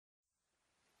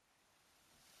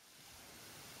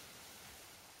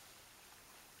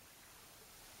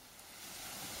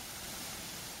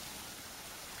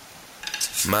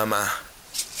MAMÁ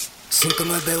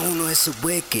 591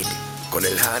 EseWycked. con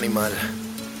el Hanimal,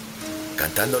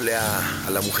 cantándole a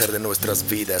la mujer de nuestras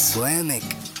vidas, VIEJA.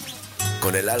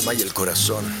 con el alma y el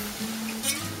corazón.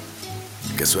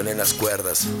 Que suenen las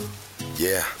cuerdas,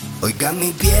 yeah. Oiga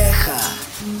mi vieja,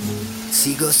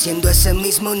 sigo siendo ese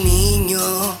mismo niño,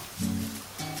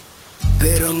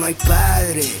 pero no hay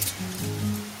padre,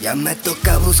 ya me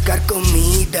toca buscar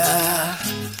comida.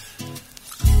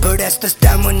 Por esto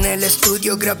estamos en el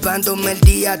estudio grabándome el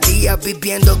día a día,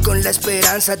 viviendo con la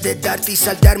esperanza de darte y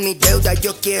saldar mi deuda.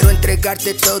 Yo quiero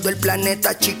entregarte todo el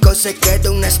planeta, chicos, se queda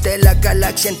una estela,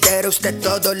 galaxia entera, usted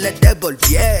todo le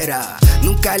devolviera.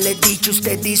 Nunca le he dicho,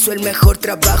 usted hizo el mejor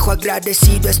trabajo,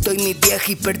 agradecido estoy mi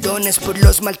vieja y perdones por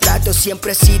los maltratos.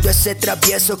 Siempre he sido ese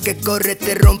travieso que corre,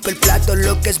 te rompe el plato,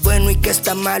 lo que es bueno y que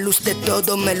está mal, usted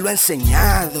todo me lo ha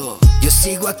enseñado. Yo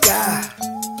sigo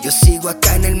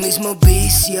acá en el mismo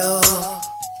vicio,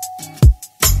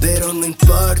 pero no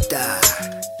importa,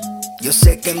 yo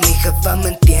sé que mi jefa me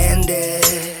entiende.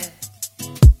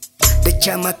 De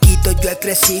chamaquito yo he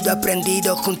crecido,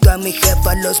 aprendido junto a mi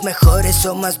jefa. Los mejores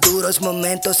o más duros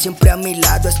momentos siempre a mi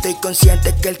lado. Estoy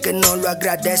consciente que el que no lo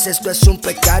agradece, esto es un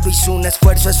pecado. Hizo un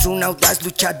esfuerzo, es un audaz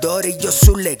luchador y yo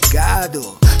su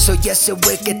legado. Soy ese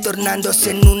güey que tornándose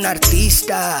en un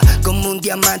artista. Como un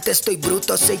diamante estoy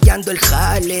bruto sellando el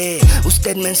jale.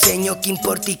 Usted me enseñó qué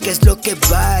importa y qué es lo que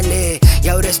vale. Y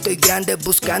ahora estoy grande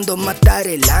buscando matar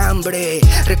el hambre.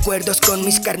 Recuerdos con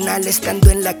mis carnales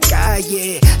estando en la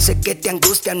calle. Sé que te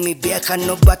angustian, mi vieja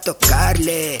no va a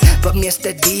tocarle. Pa' mí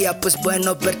este día pues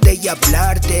bueno verte y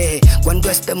hablarte.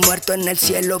 Cuando esté muerto en el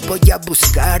cielo voy a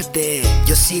buscarte.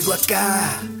 Yo sigo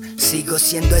acá, sigo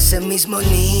siendo ese mismo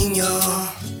niño,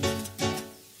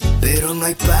 pero no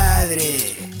hay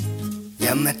padre,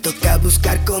 ya me toca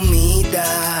buscar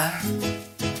comida.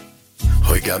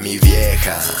 Oiga mi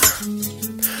vieja,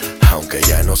 aunque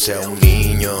ya no sea un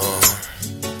niño,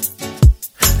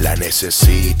 la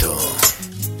necesito,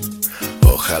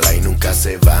 ojalá y nunca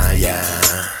se vaya.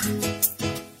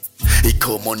 Y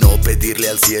cómo no pedirle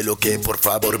al cielo que por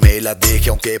favor me la deje,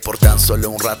 aunque por tan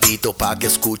solo un ratito, pa' que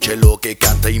escuche lo que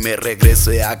canta y me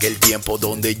regrese a aquel tiempo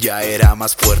donde ya era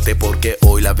más fuerte. Porque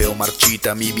hoy la veo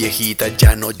marchita, mi viejita,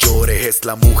 ya no llore, es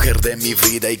la mujer de mi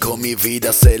vida y con mi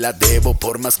vida se la debo.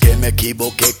 Por más que me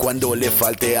equivoque, cuando le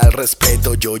falte al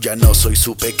respeto, yo ya no soy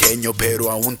su pequeño, pero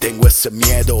aún tengo ese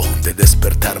miedo de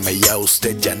despertarme y a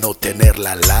usted ya no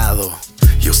tenerla al lado.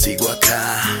 Yo sigo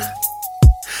acá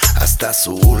hasta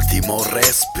su último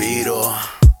respiro,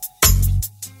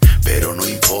 pero no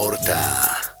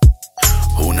importa,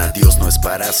 un adiós no es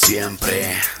para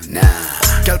siempre, nah.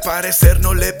 Que al parecer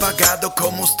no le he pagado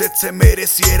como usted se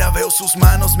mereciera. Veo sus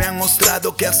manos, me han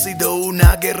mostrado que ha sido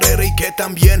una guerrera y que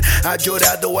también ha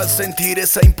llorado al sentir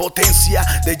esa impotencia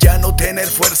de ya no tener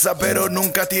fuerza, pero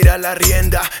nunca tira la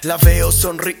rienda. La veo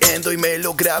sonriendo y me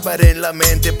lo grabaré en la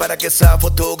mente para que esa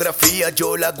fotografía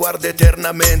yo la guarde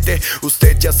eternamente.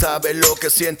 Usted ya sabe lo que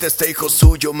siente este hijo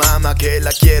suyo, mamá, que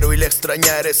la quiero y la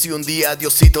extrañaré si un día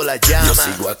Diosito la llama. Yo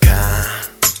sigo acá,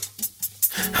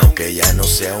 aunque ya no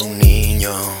sea un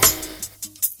niño,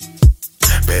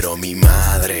 pero mi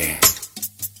madre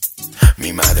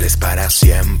es para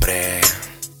siempre.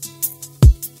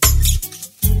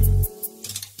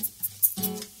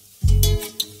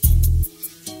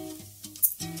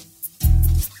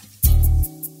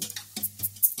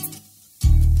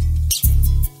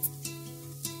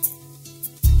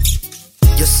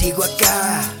 Yo sigo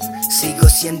acá, sigo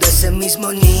siendo ese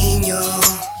mismo niño,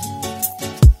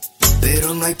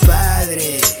 pero no hay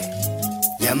padre,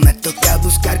 ya me toca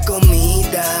buscar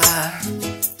comida.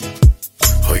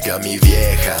 Oiga mi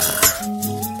vieja,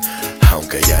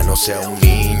 aunque ya no sea un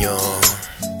niño,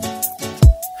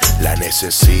 la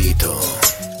necesito,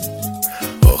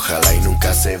 ojalá y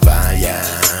nunca se vaya.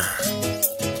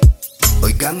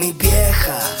 Oiga mi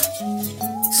vieja,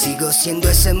 sigo siendo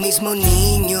ese mismo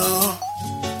niño,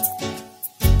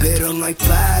 pero no hay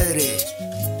padre,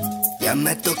 ya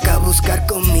me toca buscar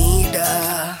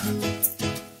comida.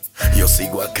 Yo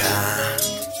sigo acá,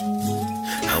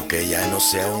 aunque ya no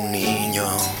sea un niño,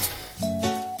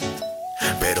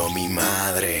 pero mi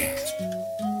madre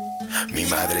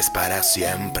es para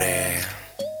siempre.